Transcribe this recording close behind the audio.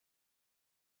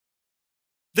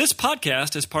This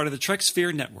podcast is part of the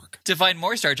TrekSphere Network. To find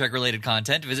more Star Trek-related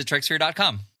content, visit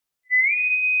TrekSphere.com.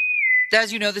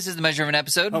 As you know, this is the Measure of an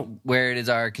Episode, where it is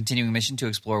our continuing mission to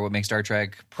explore what makes Star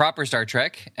Trek proper Star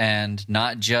Trek, and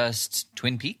not just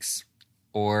Twin Peaks,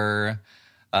 or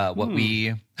what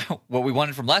we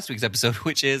wanted from last week's episode,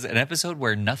 which is an episode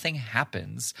where nothing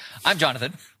happens. I'm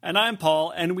Jonathan. And I'm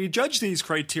Paul, and we judge these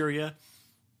criteria.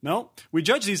 No, we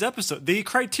judge these episodes. The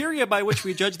criteria by which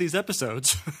we judge these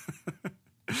episodes.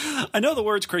 I know the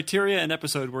words criteria and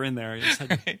episode were in there. I just had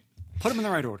to put them in the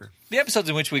right order. The episodes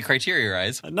in which we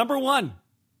criteriarize. Number one,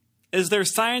 is there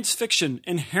science fiction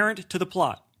inherent to the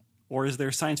plot? Or is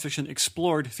there science fiction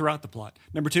explored throughout the plot?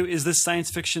 Number two, is this science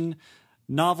fiction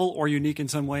novel or unique in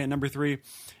some way? And number three,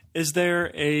 is there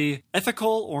a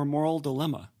ethical or moral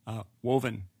dilemma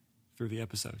woven through the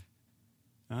episode?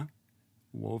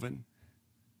 Woven.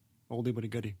 Oldie but a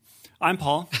goodie. I'm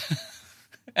Paul.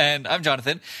 And I'm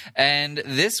Jonathan. And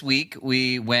this week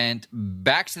we went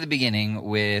back to the beginning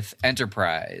with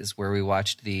Enterprise, where we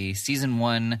watched the season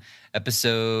 1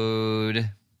 episode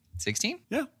 16?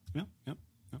 Yeah.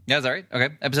 Yeah, is that right? Okay.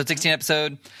 Episode 16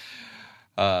 episode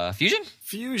Fusion?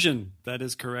 Fusion. That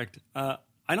is correct. I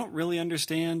don't really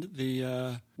understand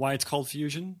the why it's called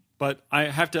Fusion, but I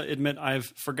have to admit I've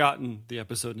forgotten the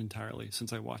episode entirely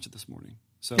since I watched it this morning.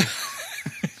 So...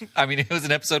 I mean, it was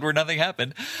an episode where nothing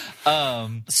happened.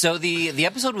 So the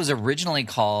episode was originally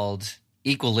called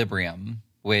Equilibrium,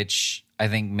 which I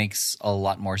think makes a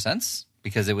lot more sense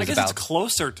because it was it's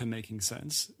closer to making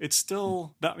sense. It's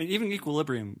still, I mean, even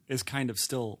Equilibrium is kind of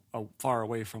still far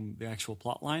away from the actual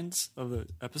plot lines of the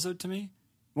episode to me.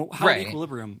 Well, how did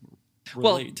Equilibrium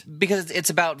relate? Well, because it's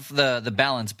about the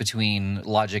balance between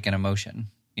logic and emotion.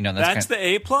 You know, that's the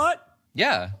A plot?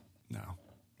 Yeah. No.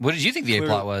 What did you think the A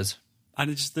plot was? I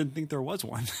just didn't think there was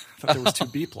one. I thought there was two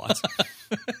B plots.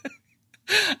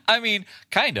 I mean,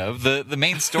 kind of. The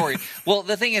main story. Well,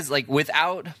 the thing is, like,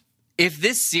 if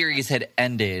this series had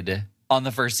ended on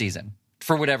the first season,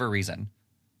 for whatever reason,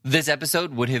 this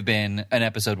episode would have been an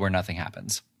episode where nothing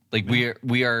happens. Like,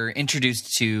 we are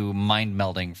introduced to mind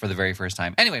melding for the very first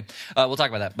time. Anyway, we'll talk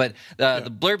about that. But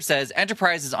the blurb says,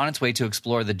 Enterprise is on its way to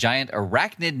explore the giant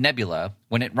Arachnid Nebula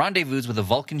when it rendezvous with a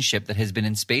Vulcan ship that has been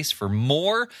in space for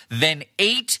more than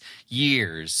 8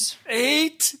 years.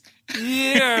 8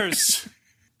 years!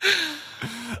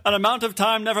 An amount of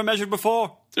time never measured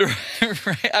before.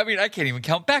 Right? I mean, I can't even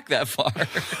count back that far.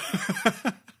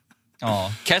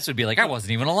 Oh, Kes would be like, I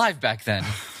wasn't even alive back then.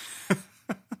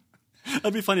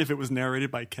 That'd be funny if it was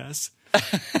narrated by Kes.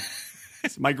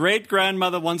 My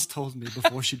great-grandmother once told me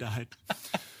before she died.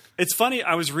 It's funny,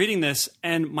 I was reading this,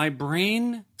 and my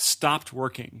brain stopped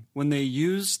working when they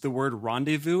used the word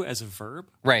rendezvous as a verb.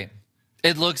 Right.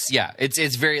 It looks,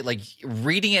 it's very, like,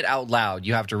 reading it out loud,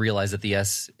 you have to realize that the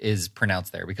S is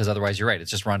pronounced there, because otherwise you're right,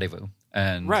 it's just rendezvous.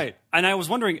 Right. And I was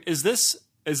wondering, is this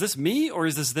me, or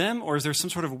is this them, or is there some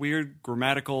sort of weird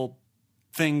grammatical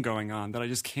thing going on that I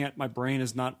just can't, my brain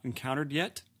has not encountered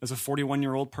yet as a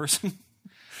 41-year-old person.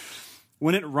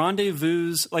 When it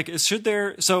rendezvous, like, so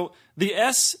the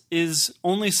S is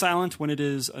only silent when it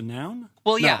is a noun?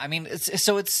 Well, yeah, no. I mean,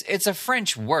 it's a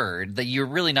French word that you're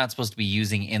really not supposed to be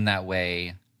using in that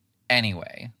way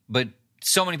anyway. But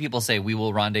so many people say we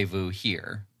will rendezvous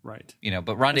here. Right. You know,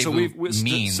 but rendezvous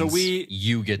means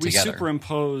you get together. We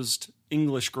superimposed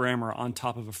English grammar on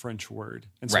top of a French word,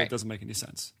 and so it doesn't make any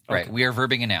sense. Okay. Right, we are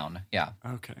verbing a noun. Yeah.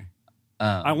 Okay.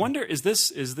 I wonder, is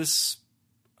this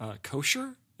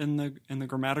kosher in the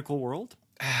grammatical world?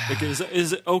 Like,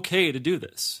 is it okay to do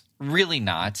this? Really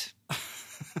not.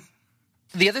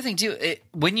 The other thing too,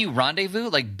 when you rendezvous,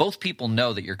 like, both people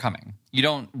know that you're coming. You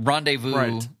don't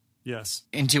rendezvous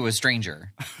into a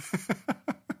stranger.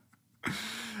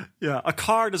 Yeah, a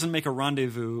car doesn't make a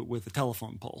rendezvous with a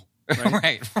telephone pole.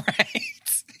 Right.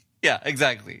 Yeah,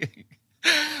 exactly.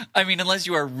 I mean, unless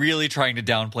you are really trying to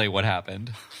downplay what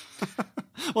happened.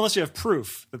 Well, unless you have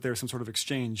proof that there's some sort of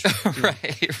exchange.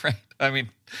 Right. I mean,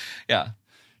 yeah.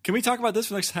 Can we talk about this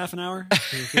for the next half an hour?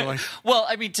 Well,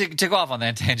 I mean, to go off on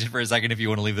that tangent for a second, if you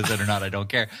want to leave this in or not, I don't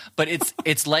care. But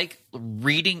it's like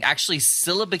actually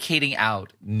syllabicating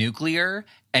out nuclear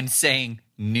and saying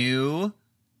nuclear.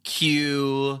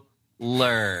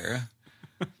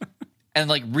 And,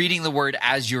 like, reading the word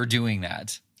as you're doing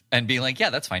that and being like, yeah,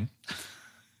 that's fine.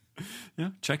 Yeah,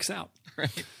 checks out.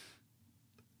 Right.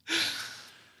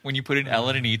 When you put an L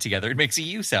and an E together, it makes a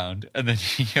U sound. And then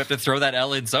you have to throw that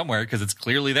L in somewhere because it's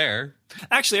clearly there.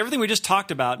 Actually, everything we just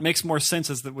talked about makes more sense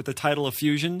with the title of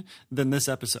Fusion than this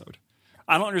episode.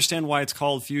 I don't understand why it's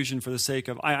called Fusion for the sake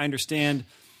of... I understand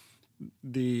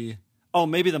maybe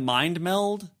the mind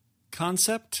meld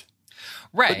concept.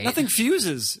 Right. But nothing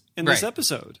fuses in this Right.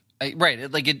 episode.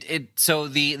 Right. Like so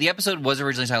the episode was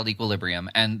originally titled Equilibrium,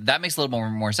 and that makes a little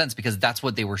more sense because that's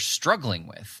what they were struggling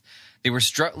with. They were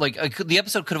the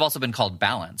episode could have also been called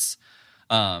Balance.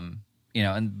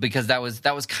 And because that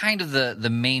was kind of the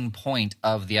main point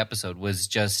of the episode was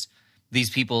just these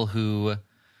people who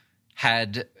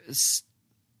had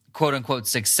quote unquote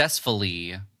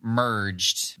successfully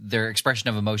merged their expression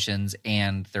of emotions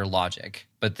and their logic,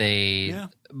 but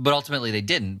ultimately they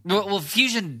didn't. Well,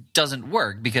 fusion doesn't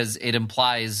work because it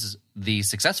implies the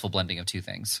successful blending of two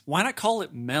things. Why not call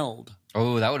it meld?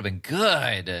 Oh, that would have been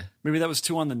good. Maybe that was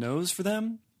too on the nose for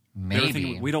them.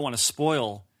 Maybe we don't want to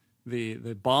spoil the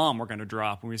bomb we're going to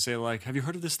drop when we say, like, have you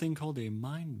heard of this thing called a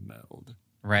mind meld?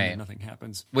 Right. And nothing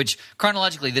happens. Which,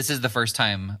 chronologically, this is the first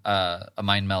time a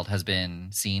mind meld has been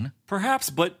seen.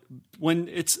 Perhaps, but when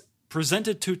it's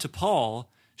presented to T'Pol,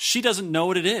 she doesn't know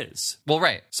what it is. Well,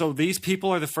 right. So these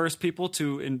people are the first people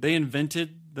they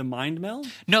invented the mind meld?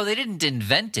 No, they didn't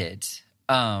invent it.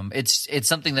 It's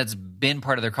something that's been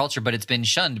part of their culture, but it's been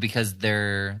shunned because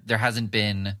there hasn't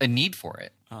been a need for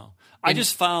it. Oh. I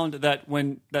just found that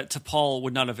that T'Pol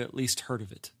would not have at least heard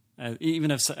of it,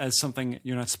 even as something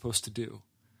you're not supposed to do.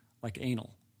 Like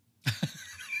anal.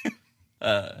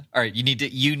 All right, you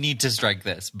need to strike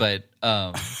this, but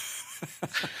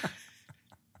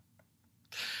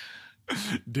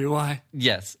do I?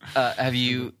 Yes. Have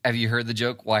you heard the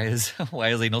joke? Why is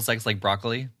anal sex like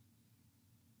broccoli?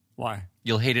 Why?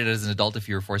 You'll hate it as an adult if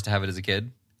you were forced to have it as a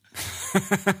kid.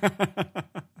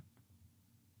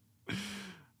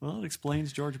 Well, it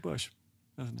explains George Bush,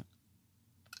 doesn't it?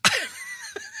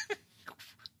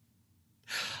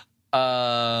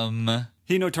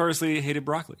 He notoriously hated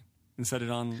broccoli and said it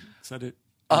in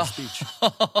speech.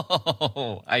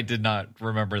 Oh, I did not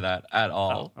remember that at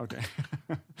all. Oh, okay.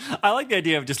 I like the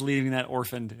idea of just leaving that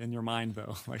orphaned in your mind,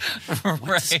 though. Like,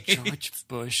 what's George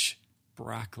Bush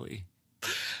broccoli?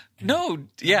 No,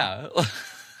 yeah.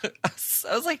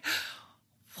 I was like,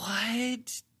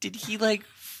 what? Did he like?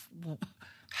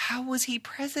 How was he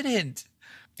president?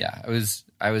 Yeah, I was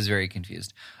very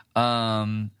confused.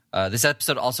 This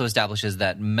episode also establishes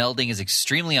that melding is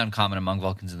extremely uncommon among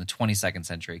Vulcans in the 22nd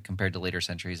century compared to later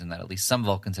centuries, and that at least some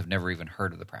Vulcans have never even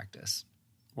heard of the practice.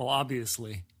 Well,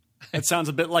 obviously. It sounds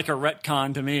a bit like a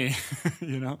retcon to me,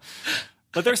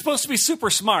 But they're supposed to be super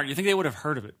smart. You think they would have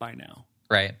heard of it by now.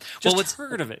 Right. Just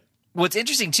heard of it. What's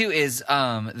interesting, too, is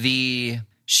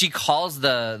she calls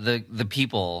the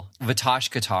people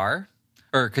Vatosh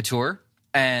Couture,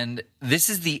 and this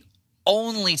is the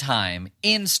only time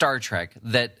in Star Trek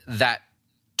that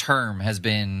term has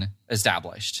been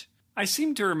established. I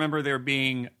seem to remember there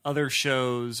being other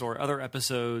shows or other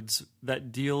episodes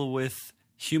that deal with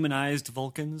humanized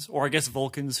Vulcans, or I guess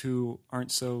Vulcans who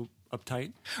aren't so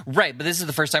uptight. Right, but this is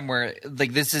the first time where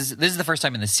this is the first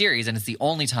time in the series, and it's the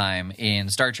only time in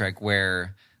Star Trek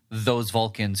where those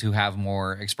Vulcans who have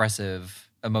more expressive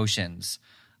emotions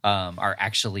are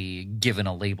actually given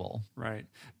a label. Right.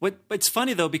 But it's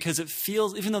funny, though, because it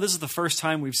feels, even though this is the first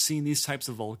time we've seen these types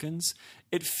of Vulcans,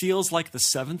 it feels like the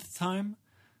seventh time,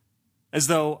 as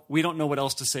though we don't know what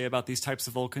else to say about these types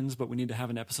of Vulcans, but we need to have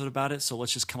an episode about it, so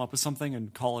let's just come up with something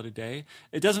and call it a day.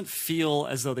 It doesn't feel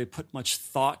as though they put much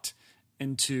thought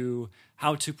into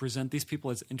how to present these people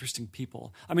as interesting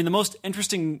people. I mean, the most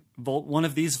interesting one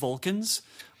of these Vulcans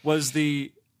was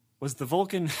the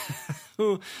Vulcan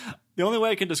who, the only way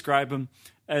I can describe him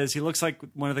as he looks like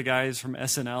one of the guys from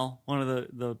SNL, one of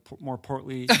the more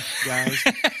portly guys.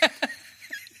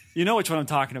 You know which one I'm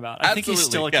talking about. I think he's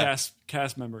still a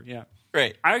cast member. Yeah.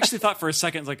 Right. I actually thought for a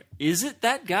second, like, is it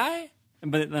that guy?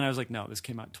 But then I was like, no, this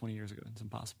came out 20 years ago. It's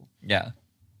impossible. Yeah.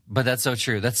 But that's so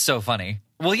true. That's so funny.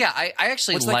 Well, yeah, I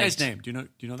actually What's that guy's name? Do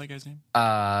you know that guy's name?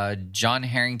 John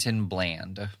Harrington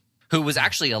Bland, who was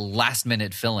actually a last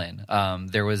minute fill-in.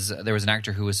 There was an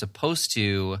actor who was supposed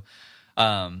to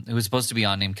be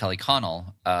on named Kelly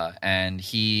Connell, and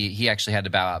he actually had to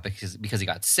bow out because he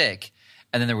got sick.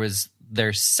 And then there was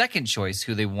their second choice,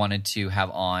 who they wanted to have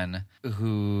on,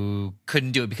 who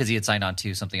couldn't do it because he had signed on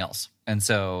to something else. And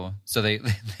so they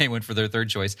went for their third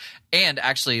choice. And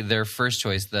actually their first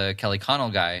choice, the Kelly Connell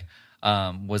guy,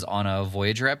 was on a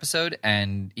Voyager episode,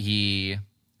 and he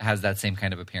has that same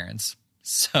kind of appearance.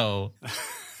 So,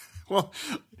 well,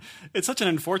 it's such an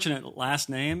unfortunate last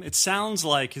name. It sounds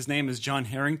like his name is John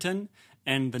Harrington,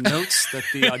 and the notes that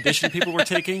the audition people were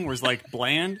taking was like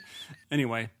Bland.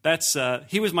 Anyway, that's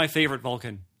he was my favorite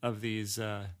Vulcan of these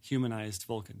humanized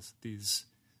Vulcans. These,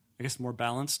 I guess, more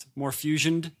balanced, more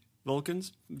fusioned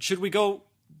Vulcans. Should we go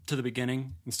to the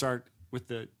beginning and start with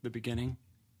the beginning,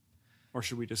 or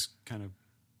should we just kind of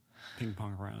ping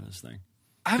pong around this thing?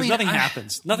 I mean, nothing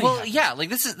happens. Nothing happens. Yeah, like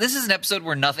this is an episode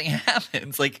where nothing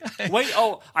happens. Like, wait,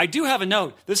 I do have a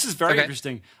note. This is very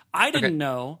interesting. I didn't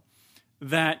know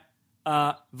that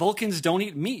Vulcans don't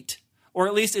eat meat, or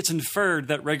at least it's inferred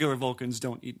that regular Vulcans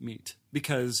don't eat meat,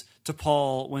 because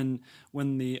T'Pol,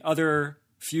 when the other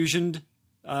fusioned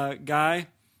guy,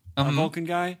 Vulcan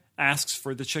guy, asks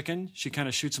for the chicken, she kind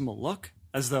of shoots him a look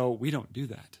as though we don't do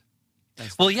that.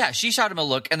 Well, yeah, she shot him a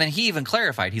look, and then he even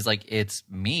clarified. He's like, "It's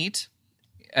meat,"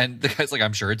 and the guy's like,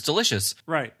 "I'm sure it's delicious."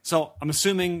 Right. So I'm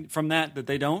assuming from that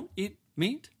they don't eat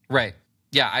meat. Right.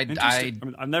 Yeah.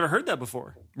 I've never heard that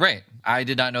before. Right. I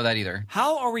did not know that either.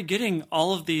 How are we getting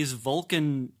all of these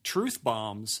Vulcan truth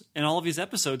bombs in all of these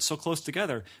episodes so close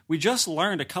together? We just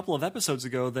learned a couple of episodes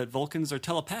ago that Vulcans are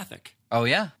telepathic. Oh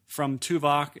yeah, from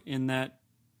Tuvok in that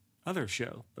other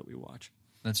show that we watch.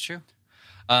 That's true.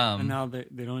 And now they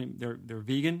don't. They're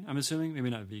vegan. I'm assuming, maybe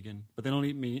not vegan, but they don't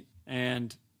eat meat,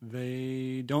 and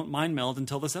they don't mind meld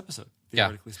until this episode.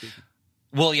 Theoretically speaking.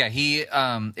 Well, yeah,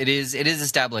 it is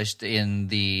established in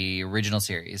the original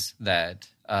series that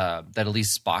at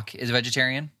least Spock is a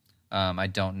vegetarian. I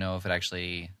don't know if it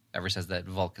actually ever says that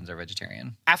Vulcans are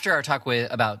vegetarian. After our talk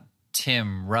about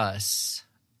Tim Russ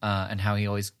and how he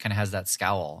always kind of has that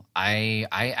scowl, I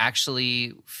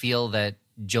actually feel that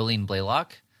Jolene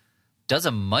Blaylock does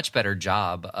a much better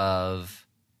job of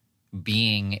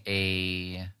being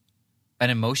an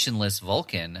emotionless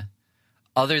Vulcan,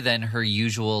 other than her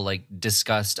usual like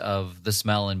disgust of the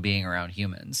smell and being around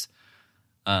humans.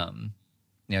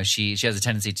 She has a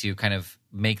tendency to kind of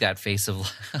make that face of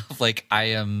like, I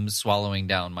am swallowing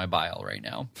down my bile right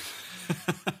now.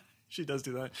 She does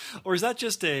do that. Or is that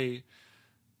just a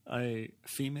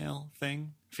female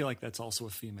thing? I feel like that's also a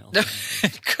female thing.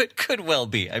 could well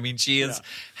be. I mean, she is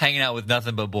hanging out with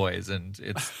nothing but boys, and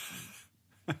it's...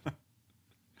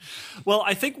 Well,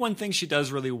 I think one thing she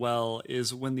does really well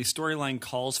is when the storyline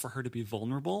calls for her to be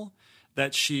vulnerable,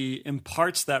 that she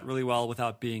imparts that really well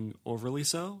without being overly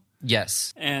so.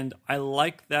 Yes. And I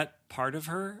like that part of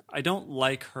her. I don't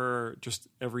like her just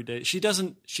every day. She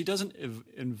doesn't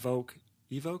evoke.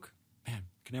 Man,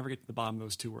 I can never get to the bottom of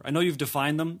those two words. I know you've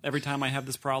defined them every time I have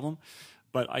this problem,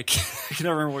 but I can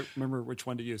never remember which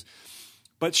one to use.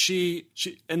 But she,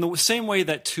 in the same way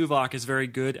that Tuvok is very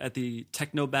good at the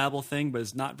technobabble thing, but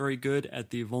is not very good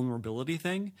at the vulnerability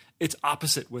thing, it's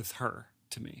opposite with her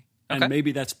to me. And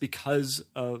maybe that's because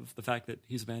of the fact that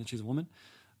he's a man and she's a woman,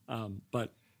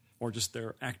 or just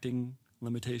their acting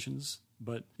limitations.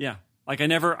 But yeah, like I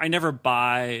never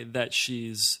buy that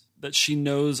she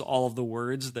knows all of the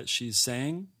words that she's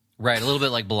saying. Right, a little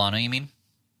bit like B'Elanna, you mean,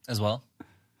 as well?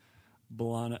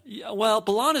 B'Elanna, yeah. Well,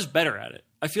 B'Elanna's better at it.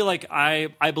 I feel like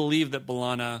I believe that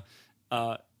B'Elanna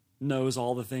knows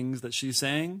all the things that she's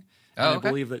saying. And I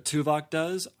believe that Tuvok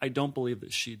does. I don't believe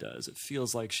that she does. It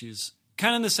feels like she's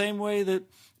kind of in the same way that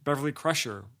Beverly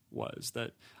Crusher was.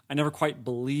 That I never quite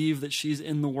believe that she's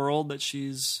in the world that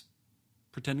she's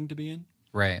pretending to be in.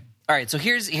 Right. All right. So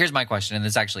here's my question, and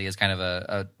this actually is kind of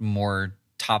a more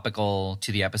topical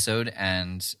to the episode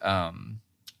and kind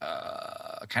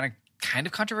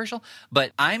of controversial.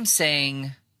 But I'm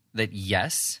saying that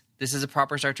yes, this is a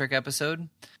proper Star Trek episode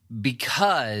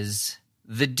because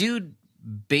the dude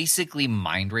basically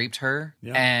mind raped her.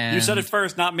 Yeah. And you said it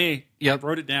first, not me. Yep. I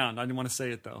wrote it down. I didn't want to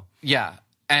say it though. Yeah.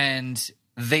 And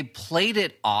they played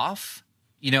it off,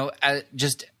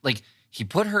 just like he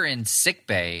put her in sick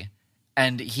bay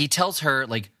and he tells her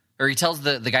he tells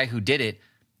the guy who did it,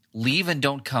 leave and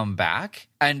don't come back.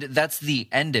 And that's the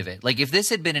end of it. Like if this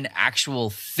had been an actual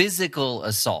physical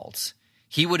assault,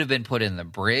 he would have been put in the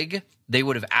brig. They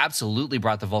would have absolutely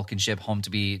brought the Vulcan ship home to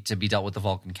be dealt with the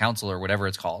Vulcan Council or whatever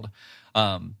it's called.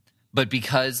 But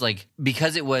because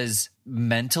it was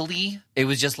mentally, it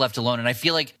was just left alone. And I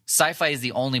feel like sci-fi is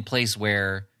the only place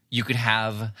where you could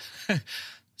have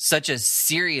such a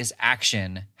serious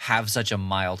action have such a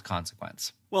mild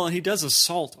consequence. Well, and he does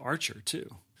assault Archer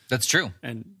too. That's true.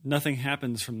 And nothing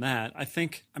happens from that. I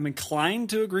think I'm inclined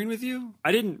to agree with you.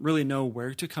 I didn't really know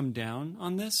where to come down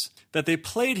on this. That they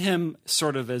played him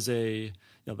sort of as the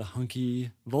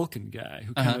hunky Vulcan guy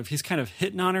who he's kind of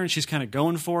hitting on her and she's kind of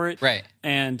going for it. Right.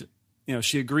 And,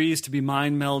 she agrees to be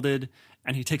mind melded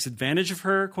and he takes advantage of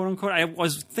her, quote unquote. I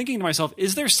was thinking to myself,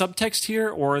 is there subtext here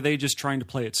or are they just trying to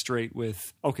play it straight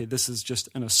with, okay, this is just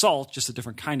an assault, just a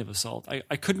different kind of assault.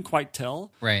 I couldn't quite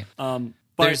tell. Right.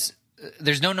 But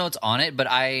there's no notes on it, but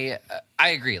I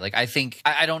agree. Like I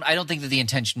don't think that the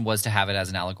intention was to have it as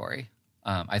an allegory.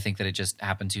 I think that it just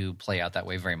happened to play out that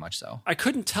way very much so. I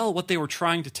couldn't tell what they were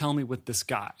trying to tell me with this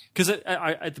guy. Because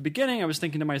at the beginning, I was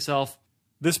thinking to myself,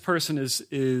 this person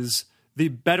is the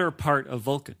better part of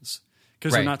Vulcans.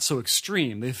 because they're not so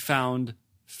extreme. They've found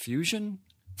fusion.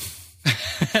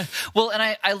 Well, and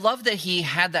I love that he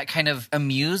had that kind of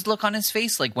amused look on his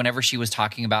face, like whenever she was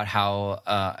talking about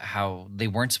how they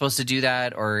weren't supposed to do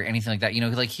that or anything like that. You know,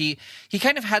 like he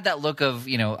kind of had that look of,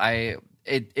 you know,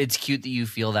 it's cute that you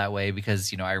feel that way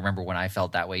because, you know, I remember when I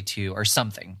felt that way too, or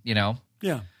something, you know?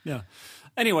 Yeah, yeah.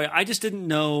 Anyway, I just didn't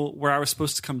know where I was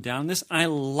supposed to come down on this. I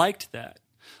liked that.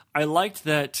 I liked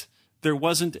that there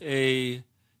wasn't a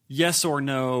yes or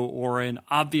no or an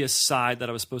obvious side that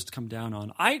I was supposed to come down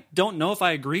on. I don't know if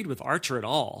I agreed with Archer at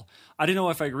all. I didn't know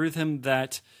if I agreed with him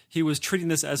that he was treating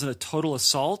this as a total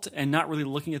assault and not really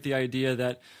looking at the idea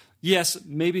that, yes,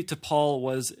 maybe T'Pol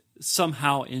was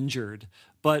somehow injured,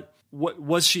 but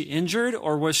was she injured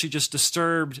or was she just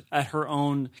disturbed at her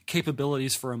own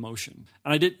capabilities for emotion?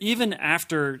 And I did, even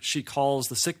after she calls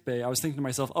the sickbay, I was thinking to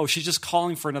myself, oh, she's just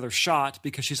calling for another shot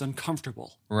because she's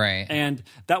uncomfortable. Right. And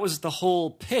that was the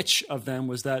whole pitch of them,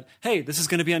 was that, hey, this is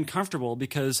going to be uncomfortable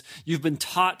because you've been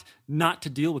taught not to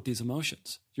deal with these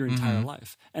emotions your entire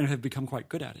life and have become quite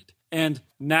good at it. And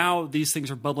now these things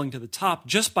are bubbling to the top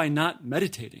just by not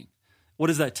meditating. What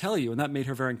does that tell you? And that made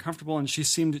her very uncomfortable, and she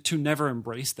seemed to never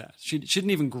embrace that. She didn't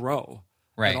even grow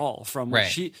at all from what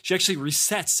she actually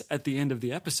resets at the end of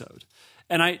the episode.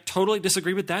 And I totally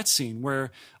disagree with that scene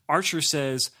where Archer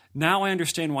says, now I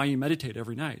understand why you meditate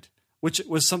every night, which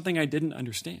was something I didn't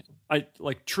understand. I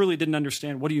truly didn't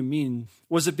understand. What do you mean?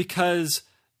 Was it because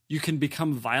you can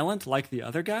become violent like the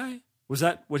other guy? Was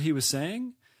that what he was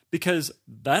saying? Because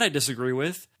that I disagree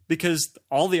with. Because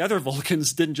all the other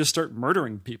Vulcans didn't just start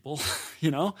murdering people,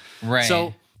 you know? Right.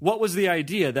 So what was the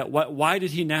idea that why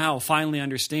did he now finally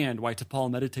understand why T'Pol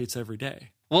meditates every day?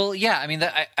 Well, yeah, I mean,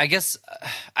 I guess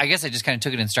I just kind of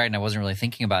took it in stride and I wasn't really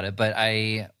thinking about it, but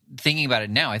thinking about it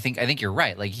now, I think you're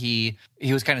right. Like he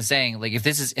was kind of saying, like, if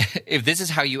this is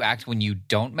how you act when you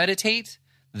don't meditate,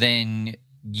 then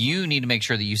you need to make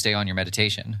sure that you stay on your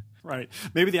meditation. Right.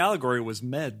 Maybe the allegory was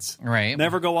meds. Right.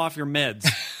 Never go off your meds.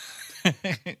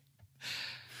 Yeah.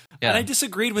 And I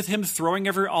disagreed with him throwing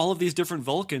all of these different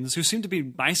Vulcans who seemed to be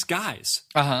nice guys.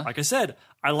 Like I said,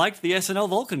 I liked the SNL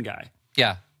Vulcan guy.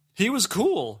 Yeah. He was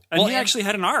cool. And he actually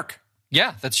had an arc.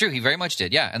 Yeah, that's true. He very much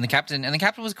did. Yeah. And the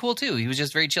captain was cool too. He was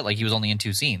just very chill. Like he was only in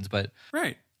 2 scenes, but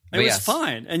right. It was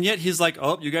fine. And yet he's like,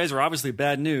 oh, you guys are obviously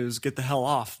bad news. Get the hell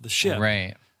off the ship.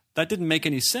 Right. That didn't make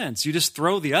any sense. You just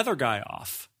throw the other guy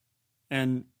off.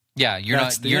 And yeah, you're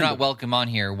not welcome on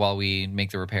here while we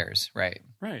make the repairs. Right.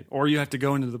 Right. Or you have to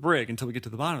go into the brig until we get to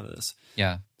the bottom of this.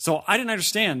 Yeah. So I didn't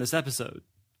understand this episode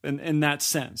in that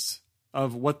sense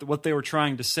of what they were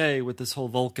trying to say with this whole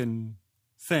Vulcan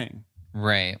thing.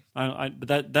 Right.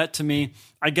 But that to me,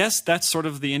 I guess that's sort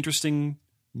of the interesting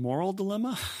moral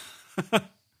dilemma.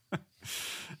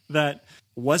 That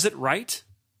was it right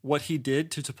what he did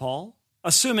to T'Pol?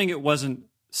 Assuming it wasn't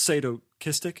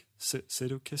sadokistic.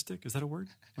 Sadokistic? Is that a word?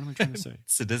 What am I trying to say?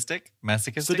 Sadistic?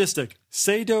 Masochistic? Sadistic.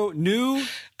 Nuclear.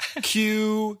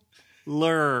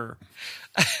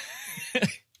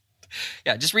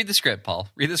 Yeah, just read the script, Paul.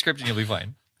 Read the script and you'll be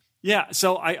fine. Yeah,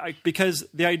 so I because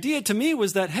the idea to me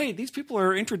was that, hey, these people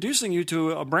are introducing you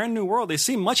to a brand new world. They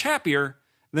seem much happier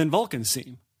than Vulcans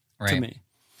seem to me.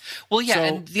 Well, yeah,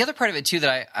 and the other part of it too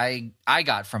that I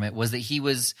got from it was that he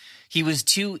was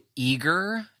too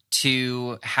eager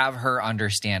to have her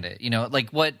understand it. You know,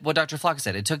 like what Dr. Flock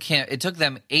said. It took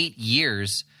them 8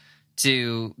 years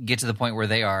to get to the point where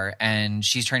they are, and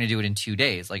she's trying to do it in 2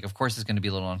 days. Like, of course, it's going to be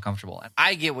a little uncomfortable. And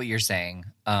I get what you're saying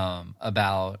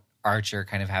about Archer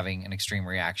kind of having an extreme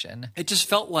reaction. It just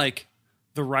felt like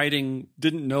the writing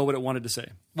didn't know what it wanted to say.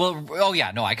 Well, oh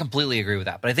yeah, no, I completely agree with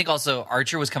that. But I think also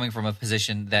Archer was coming from a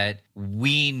position that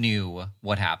we knew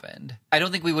what happened. I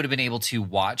don't think we would have been able to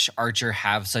watch Archer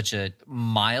have such a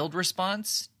mild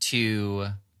response to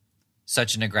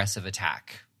such an aggressive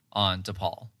attack on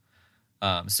T'Pol.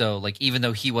 So, like, even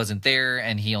though he wasn't there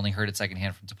and he only heard it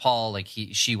secondhand from T'Pol, like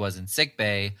she was in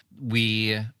sickbay,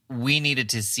 we needed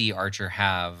to see Archer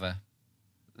have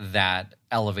that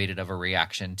elevated of a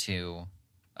reaction to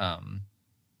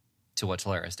what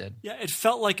Talaris did. Yeah, it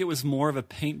felt like it was more of a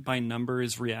paint by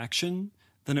numbers reaction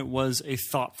than it was a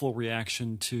thoughtful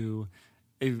reaction to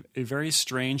a very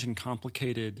strange and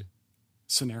complicated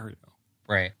scenario.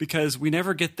 Right. Because we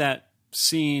never get that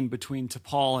scene between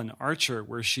T'Pol and Archer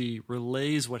where she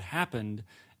relays what happened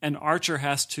and Archer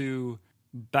has to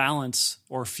balance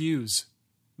or fuse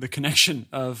the connection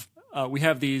of we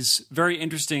have these very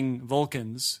interesting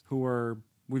Vulcans who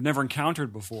we've never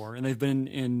encountered before, and they've been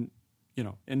in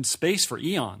space for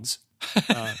eons,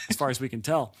 as far as we can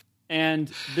tell.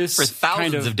 And this for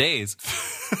thousands of days.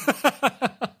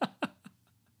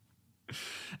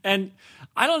 And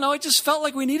I don't know. It just felt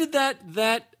like we needed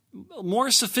that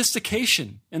more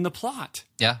sophistication in the plot.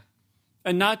 Yeah.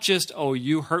 And not just, oh,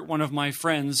 you hurt one of my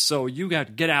friends, so you got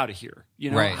to get out of here.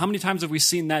 You know, Right. How many times have we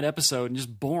seen that episode and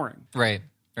just boring? Right.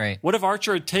 What if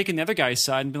Archer had taken the other guy's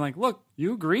side and been like, look,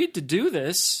 you agreed to do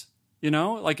this. You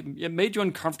know, like it made you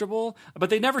uncomfortable,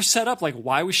 but they never set up like,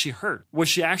 why was she hurt? Was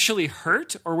she actually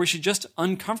hurt or was she just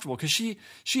uncomfortable? Because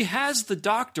she has the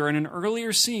doctor in an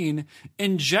earlier scene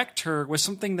inject her with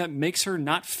something that makes her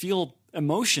not feel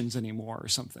emotions anymore or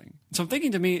something. So I'm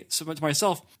thinking to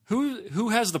myself, who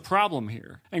has the problem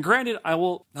here? And granted, I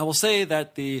will say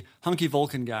that the hunky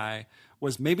Vulcan guy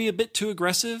was maybe a bit too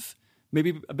aggressive,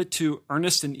 maybe a bit too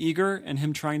earnest and eager in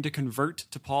him trying to convert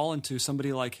to Paul into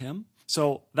somebody like him.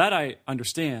 So that I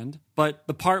understand, but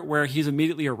the part where he's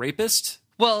immediately a rapist.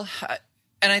 Well,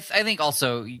 and I think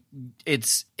also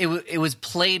it was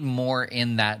played more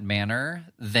in that manner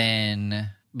than,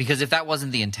 because if that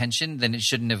wasn't the intention, then it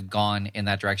shouldn't have gone in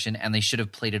that direction, and they should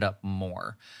have played it up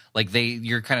more. Like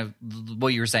you're kind of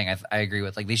what you were saying. I agree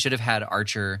with. Like they should have had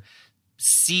Archer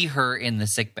see her in the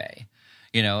sickbay,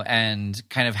 you know, and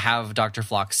kind of have Dr.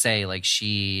 Flock say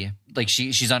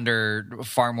she's under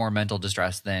far more mental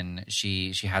distress than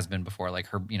she has been before. Like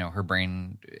her, you know, her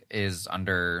brain is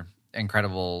under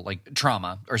incredible like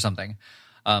trauma or something.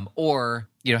 Or,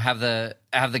 you know, have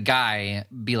the guy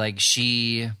be like,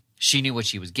 she knew what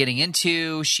she was getting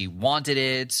into, she wanted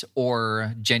it,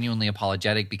 or genuinely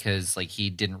apologetic because like he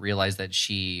didn't realize that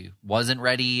she wasn't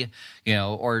ready, you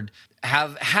know, or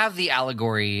have the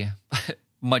allegory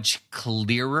much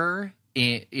clearer.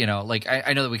 You know, like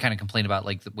I know that we kind of complain about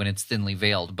like when it's thinly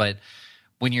veiled, but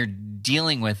when you're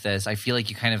dealing with this, I feel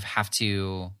like you kind of have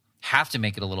to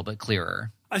make it a little bit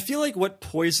clearer. I feel like what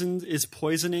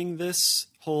poisoning this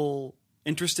whole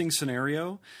interesting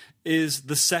scenario is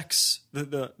the sex,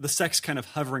 the sex kind of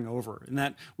hovering over, and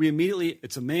that we immediately,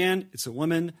 it's a man, it's a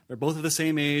woman, they're both of the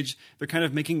same age, they're kind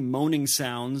of making moaning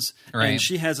sounds, right. And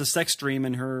she has a sex dream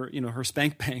in her, you know, her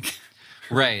spank bank.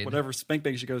 Right. Whatever spank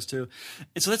bank she goes to.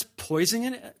 And so that's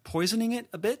poisoning it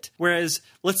a bit. Whereas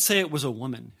let's say it was a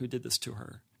woman who did this to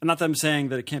her. And not that I'm saying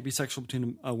that it can't be sexual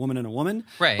between a woman and a woman.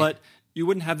 Right. But you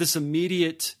wouldn't have this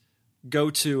immediate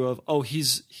go-to of, oh,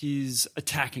 he's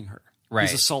attacking her. Right.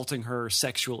 He's assaulting her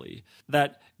sexually.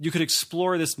 That you could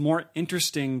explore this more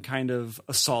interesting kind of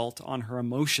assault on her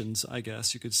emotions, I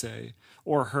guess you could say,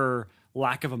 or her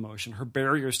lack of emotion, her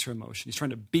barriers to emotion. He's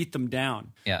trying to beat them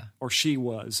down. Yeah. Or she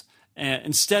was. And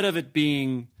instead of it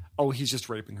being, oh, he's just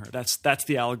raping her. That's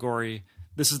the allegory.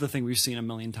 This is the thing we've seen a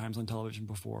million times on television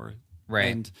before. Right.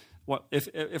 And what if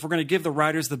we're going to give the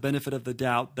writers the benefit of the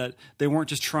doubt that they weren't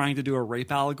just trying to do a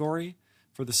rape allegory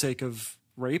for the sake of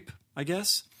rape, I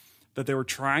guess, that they were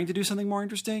trying to do something more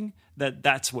interesting,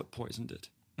 that's what poisoned it,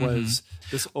 was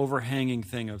this overhanging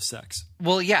thing of sex.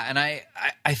 Well, yeah, and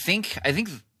I think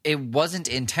it wasn't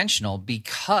intentional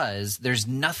because there's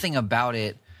nothing about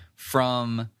it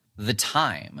from the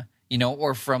time, you know,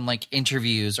 or from like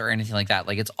interviews or anything like that.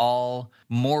 Like it's all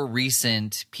more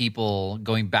recent people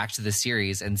going back to the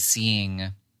series and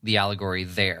seeing the allegory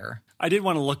there. I did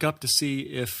want to look up to see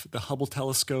if the Hubble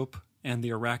telescope and the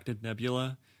Arachnid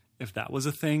Nebula, if that was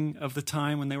a thing of the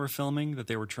time when they were filming that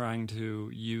they were trying to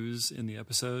use in the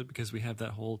episode, because we have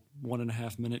that whole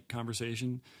 1.5 minute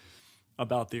conversation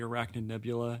about the Arachnid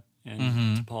Nebula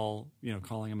and Paul, you know,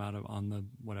 calling him out on the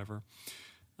whatever.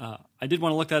 I did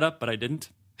want to look that up, but I didn't.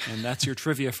 And that's your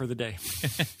trivia for the day.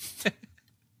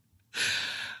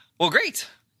 Well, great.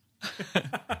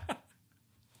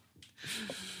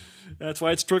 That's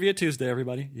why it's Trivia Tuesday,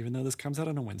 everybody, even though this comes out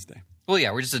on a Wednesday. Well,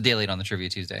 yeah, we're just a day late on the Trivia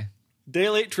Tuesday. Day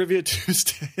late Trivia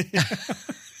Tuesday.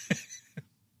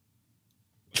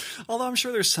 Although I'm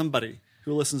sure there's somebody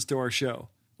who listens to our show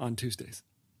on Tuesdays.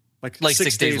 Like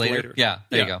 6 days later. Yeah,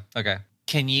 there you go. Okay.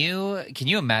 Can you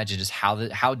imagine just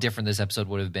how different this episode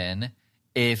would have been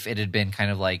if it had been kind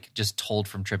of like just told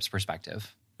from Trip's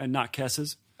perspective? And not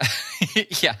Kess's?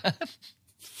 Yeah.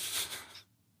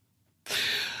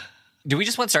 Do we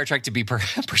just want Star Trek to be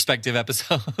perspective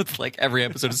episodes? Like every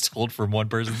episode is told from one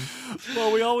person?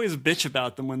 Well, we always bitch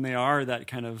about them when they are that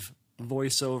kind of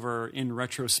voiceover in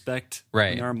retrospect.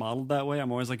 Right. When they are modeled that way.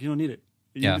 I'm always like, you don't need it.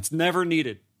 Yeah. It's never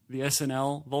needed. The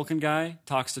SNL Vulcan guy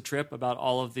talks to Trip about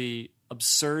all of the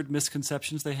absurd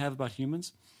misconceptions they have about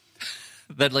humans.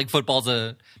 That like football's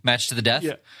a match to the death?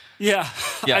 Yeah.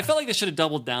 I felt like they should have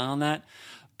doubled down on that.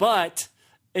 But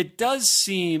it does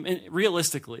seem, and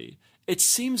realistically, it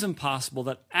seems impossible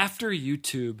that after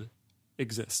YouTube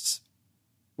exists,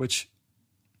 which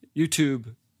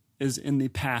YouTube is in the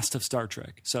past of Star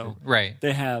Trek. So right.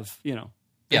 They have,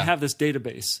 they have this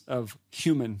database of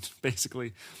human,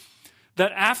 basically.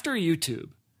 that after YouTube,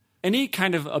 any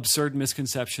kind of absurd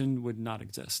misconception would not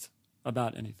exist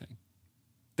about anything.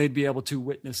 They'd be able to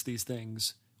witness these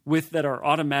things that are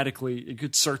automatically, you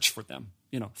could search for them.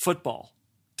 Football,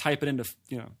 type it into,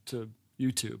 to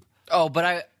YouTube. Oh,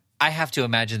 but I have to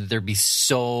imagine that there'd be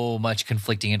so much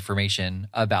conflicting information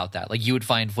about that. Like you would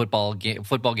find football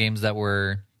games that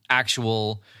were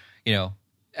actual,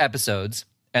 episodes,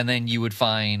 and then you would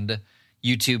find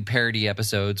YouTube parody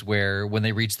episodes where when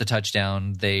they reach the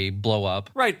touchdown, they blow up.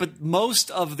 Right, but most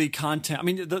of the content, I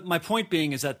mean, my point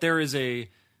being is that there is a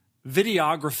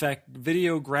videographic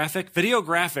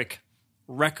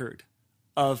record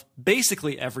of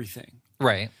basically everything.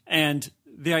 Right. And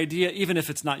the idea, even if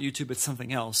it's not YouTube, it's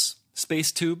something else.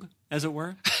 Space tube, as it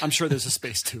were. I'm sure there's a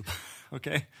space tube.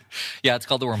 Okay? Yeah, it's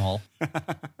called the wormhole.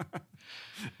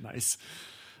 Nice.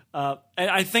 And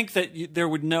I think that there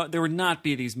would not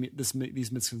be these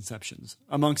misconceptions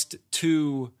amongst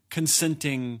two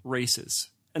consenting races,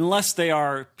 unless they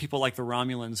are people like the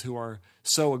Romulans who are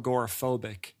so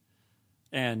agoraphobic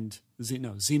and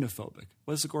xenophobic.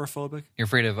 What is agoraphobic? You're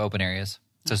afraid of open areas,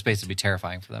 so space would be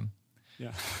terrifying for them.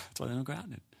 Yeah, that's why they don't go out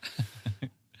in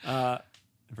it.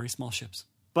 Very small ships.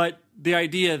 But the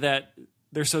idea that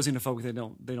they're so xenophobic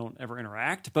they don't ever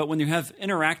interact. But when you have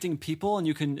interacting people, and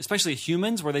you can, especially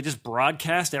humans, where they just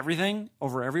broadcast everything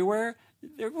over everywhere,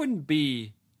 there wouldn't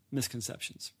be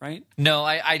misconceptions, right? No,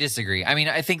 I disagree. I mean,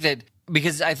 I think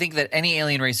that any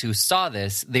alien race who saw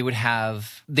this, they would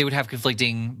have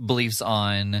conflicting beliefs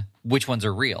on which ones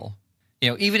are real.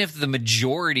 Even if the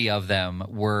majority of them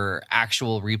were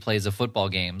actual replays of football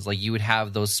games, like you would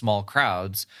have those small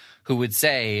crowds who would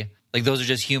say, like, those are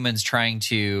just humans trying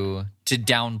to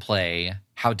downplay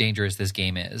how dangerous this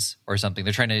game is or something.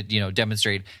 They're trying to,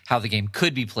 demonstrate how the game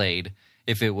could be played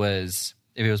if it was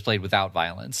played without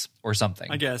violence or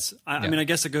something. I guess. I mean, I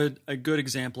guess a good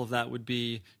example of that would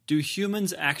be, do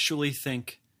humans actually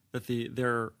think that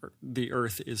the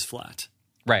Earth is flat?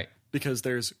 Right. Because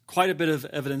there's quite a bit of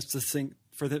evidence to think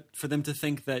for them to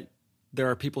think that there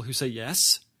are people who say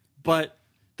yes, but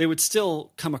they would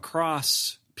still come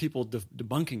across people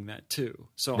debunking that too.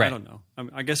 So right. I don't know.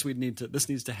 I guess this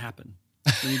needs to happen.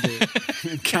 We need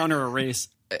to encounter a race.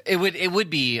 It would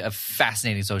be a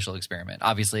fascinating social experiment.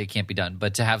 Obviously, it can't be done,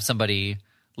 but to have somebody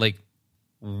like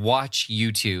watch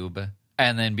YouTube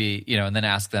and then and then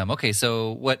ask them, okay,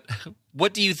 so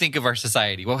what do you think of our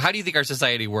society? Well, how do you think our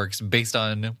society works based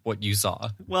on what you saw?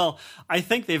 Well, I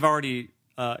think they've already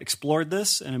explored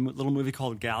this in a little movie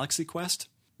called Galaxy Quest.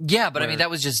 Yeah, but I mean,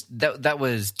 that was just that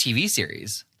was TV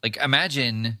series. Like,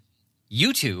 imagine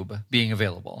YouTube being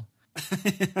available.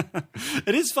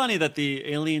 It is funny that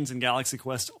the aliens in Galaxy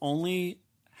Quest only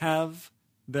have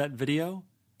that video,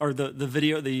 or the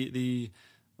video, the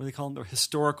what do they call them? The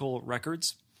historical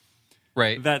records.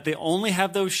 Right. That they only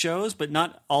have those shows, but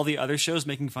not all the other shows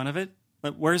making fun of it.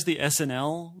 Like, where's the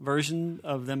SNL version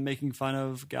of them making fun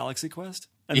of Galaxy Quest?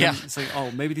 And then it's like,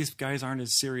 oh, maybe these guys aren't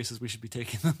as serious as we should be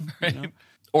taking them. Right.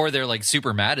 Or they're like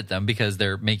super mad at them because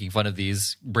they're making fun of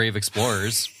these brave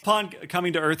explorers. Upon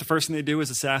coming to Earth, the first thing they do is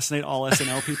assassinate all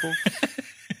SNL people.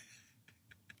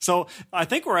 So I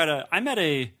think I'm at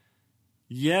a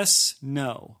yes,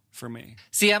 no for me.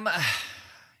 See, I'll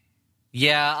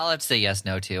have to say yes,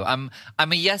 no too. I'm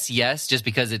a yes just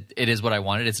because it is what I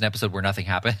wanted. It's an episode where nothing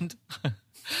happened.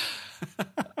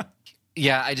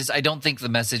 Yeah, I don't think the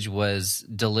message was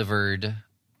delivered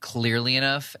clearly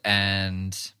enough,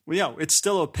 and it's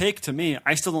still opaque to me.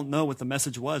 I still don't know what the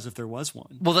message was, if there was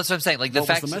one. Well, that's what I'm saying. Like the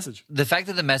fact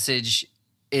that the message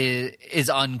is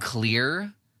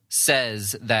unclear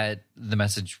says that the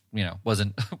message,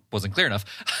 wasn't clear enough.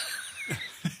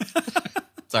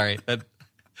 Sorry.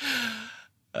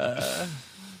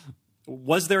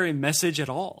 Was there a message at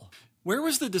all? Where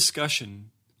was the discussion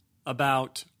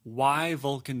about why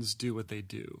Vulcans do what they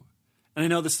do? And I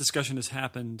know this discussion has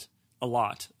happened a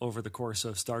lot over the course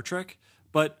of Star Trek,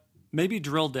 but maybe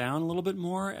drill down a little bit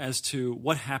more as to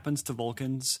what happens to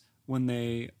Vulcans when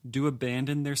they do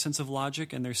abandon their sense of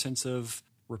logic and their sense of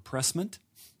repressment,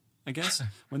 I guess,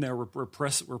 when they're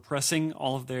repressing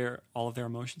all of their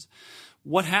emotions.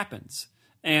 What happens?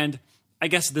 And I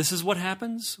guess this is what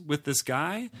happens with this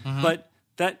guy, but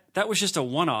that was just a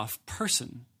one-off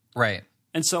person. Right.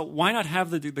 And so why not have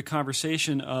the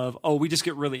conversation of, oh, we just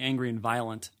get really angry and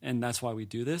violent, and that's why we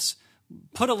do this?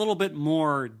 Put a little bit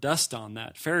more dust on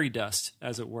that, fairy dust,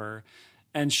 as it were,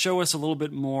 and show us a little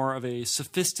bit more of a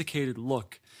sophisticated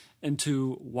look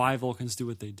into why Vulcans do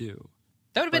what they do.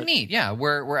 That would have been neat, yeah.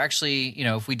 We're actually,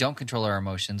 if we don't control our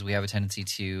emotions, we have a tendency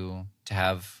to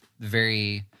have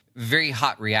very very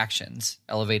hot reactions,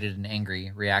 elevated and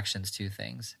angry reactions to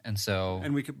things.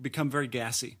 And we could become very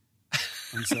gassy.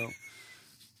 And so,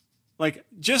 like,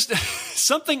 just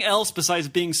something else besides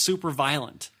being super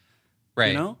violent.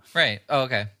 Right. You know? Right. Oh,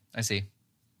 okay. I see.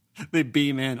 They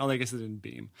beam in. Oh, I guess they didn't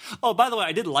beam. Oh, by the way,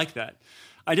 I did like that.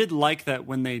 I did like that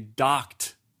when they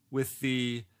docked with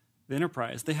the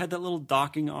Enterprise. They had that little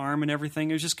docking arm and everything.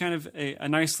 It was just kind of a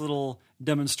nice little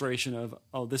demonstration of,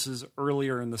 oh, this is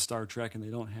earlier in the Star Trek and they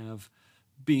don't have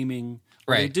beaming.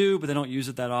 Or they do, but they don't use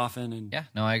it that often. And yeah,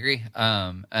 no, I agree.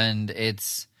 And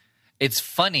it's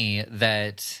funny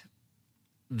that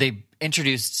they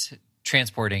introduced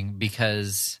transporting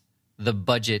because the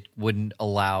budget wouldn't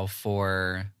allow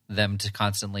for them to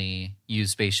constantly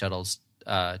use space shuttles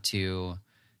to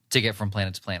get from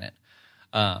planet to planet.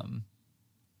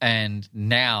 And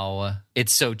now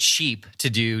it's so cheap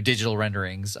to do digital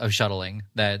renderings of shuttling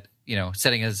that, you know,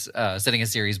 setting a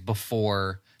series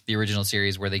before the original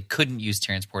series where they couldn't use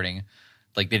transporting,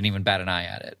 like they didn't even bat an eye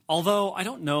at it. Although I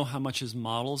don't know how much is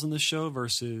models in the show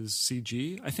versus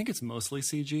CG. I think it's mostly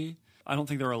CG. I don't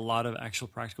think there are a lot of actual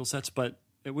practical sets, but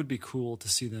it would be cool to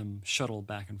see them shuttle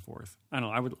back and forth. I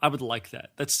don't know. I would like that.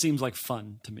 That seems like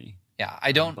fun to me. Yeah,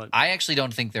 I actually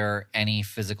don't think there are any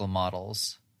physical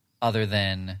models other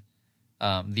than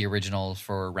the original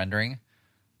for rendering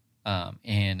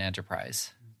in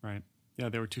Enterprise. Right. Yeah,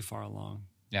 they were too far along.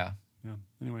 Yeah. Yeah.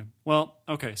 Anyway. Well,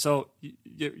 okay. So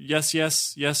yes,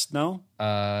 no?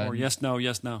 Or yes, no,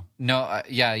 no? No,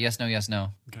 yeah, yes, no.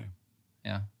 Okay.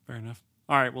 Yeah. Fair enough.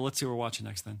 All right, well, let's see what we're watching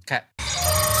next then. Okay.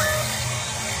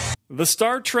 The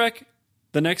Star Trek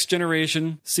The Next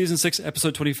Generation, Season 6,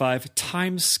 Episode 25,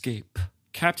 Timescape.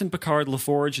 Captain Picard,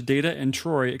 LaForge, Data, and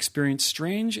Troy experience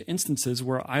strange instances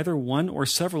where either one or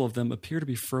several of them appear to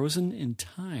be frozen in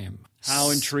time. How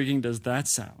intriguing does that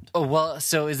sound? Oh, well,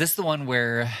 so is this the one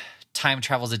where time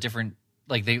travels at different,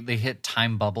 like they hit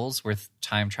time bubbles where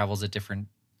time travels at different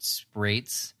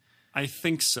rates? I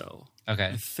think so.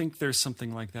 Okay. I think there's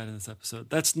something like that in this episode.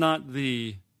 That's not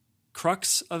the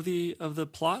crux of the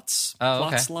plots. Oh,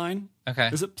 plots okay. line. Okay.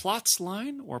 Is it plots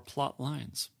line or plot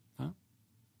lines? Huh?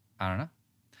 I don't know.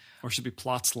 Or should it be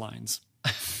plots lines?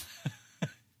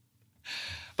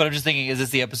 But I'm just thinking, is this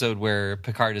the episode where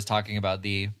Picard is talking about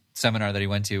the seminar that he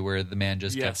went to where the man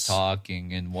just kept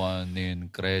talking in one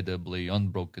incredibly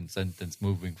unbroken sentence,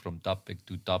 moving from topic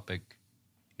to topic?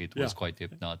 It was quite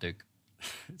hypnotic.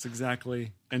 It's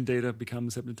exactly. And Data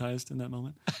becomes hypnotized in that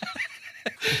moment.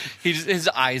 His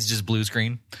eyes just blue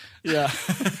screen. Yeah.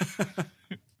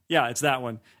 Yeah, it's that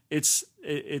one. It's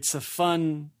a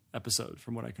fun episode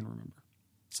from what I can remember.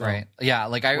 So, right. Yeah,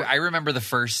 like I remember the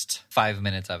first 5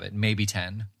 minutes of it, maybe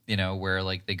 10, you know, where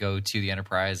like they go to the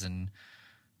Enterprise and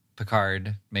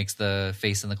Picard makes the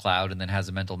face in the cloud and then has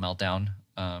a mental meltdown.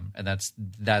 And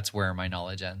that's where my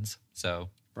knowledge ends. So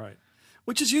right.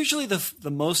 Which is usually the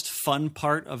most fun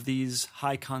part of these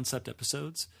high concept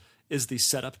episodes is the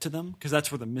setup to them, because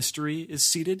that's where the mystery is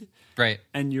seated. Right.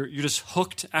 And you're just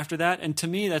hooked after that. And to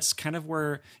me, that's kind of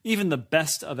where even the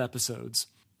best of episodes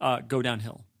go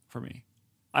downhill for me.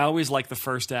 I always like the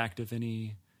first act of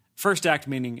any first act,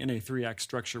 meaning in a 3-act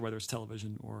structure, whether it's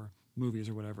television or movies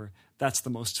or whatever. That's the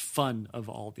most fun of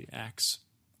all the acts.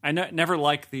 I never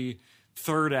like the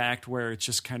third act where it's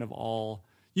just kind of all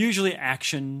usually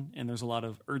action and there's a lot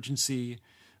of urgency,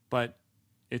 but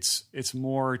it's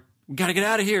more, we got to get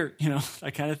out of here, you know,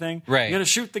 that kind of thing. Right. You got to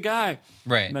shoot the guy.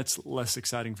 Right. And that's less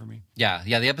exciting for me. Yeah.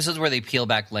 Yeah. The episodes where they peel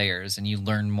back layers and you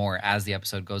learn more as the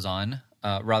episode goes on,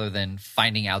 rather than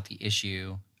finding out the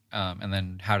issue and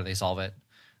then how do they solve it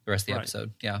the rest of the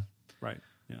episode. Yeah. Right.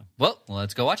 Yeah. Well,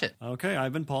 let's go watch it. Okay.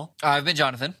 I've been Paul. I've been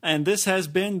Jonathan. And this has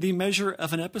been The Measure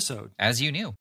of an Episode. As you knew.